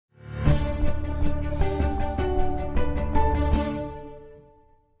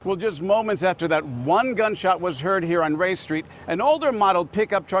Well, just moments after that one gunshot was heard here on Ray Street, an older model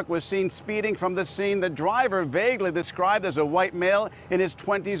pickup truck was seen speeding from the scene. The driver, vaguely described as a white male in his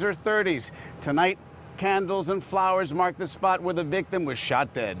 20s or 30s. Tonight, candles and flowers mark the spot where the victim was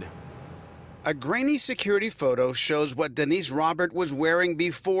shot dead. A grainy security photo shows what Denise Robert was wearing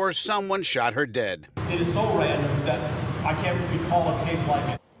before someone shot her dead. It is so random that I can't recall a case like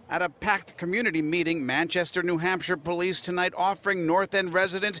it. At a packed community meeting, Manchester, New Hampshire police tonight offering North End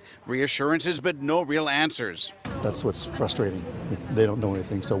residents reassurances but no real answers. That's what's frustrating. They don't know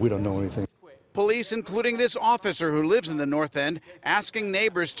anything, so we don't know anything. Police, including this officer who lives in the North End, asking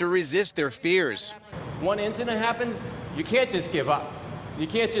neighbors to resist their fears. One incident happens, you can't just give up. You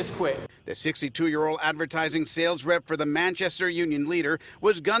can't just quit. The 62-year-old advertising sales rep for the Manchester Union Leader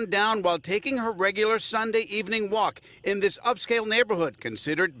was gunned down while taking her regular Sunday evening walk in this upscale neighborhood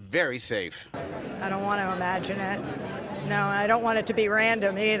considered very safe. I don't want to imagine it. No, I don't want it to be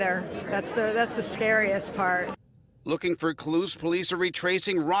random either. That's the scariest part. Looking for clues, police are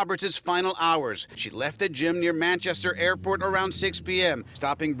retracing Roberts' final hours. She left the gym near Manchester Airport around 6 p.m.,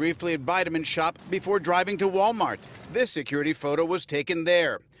 stopping briefly at Vitamin Shop before driving to Walmart. This security photo was taken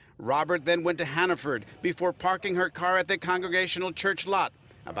there. Robert then went to Hannaford before parking her car at the Congregational Church lot.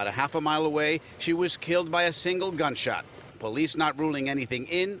 About a half a mile away, she was killed by a single gunshot. Police not ruling anything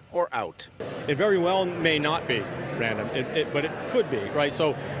in or out. It very well may not be random, but it could be, right?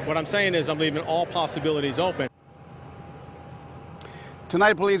 So what I'm saying is I'm leaving all possibilities open.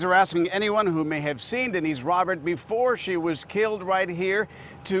 Tonight, police are asking anyone who may have seen Denise Robert before she was killed right here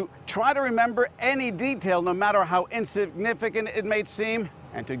to try to remember any detail, no matter how insignificant it may seem,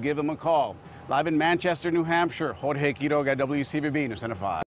 and to give them a call. Live in Manchester, New Hampshire, Jorge Quiroga, WCVB News Center 5.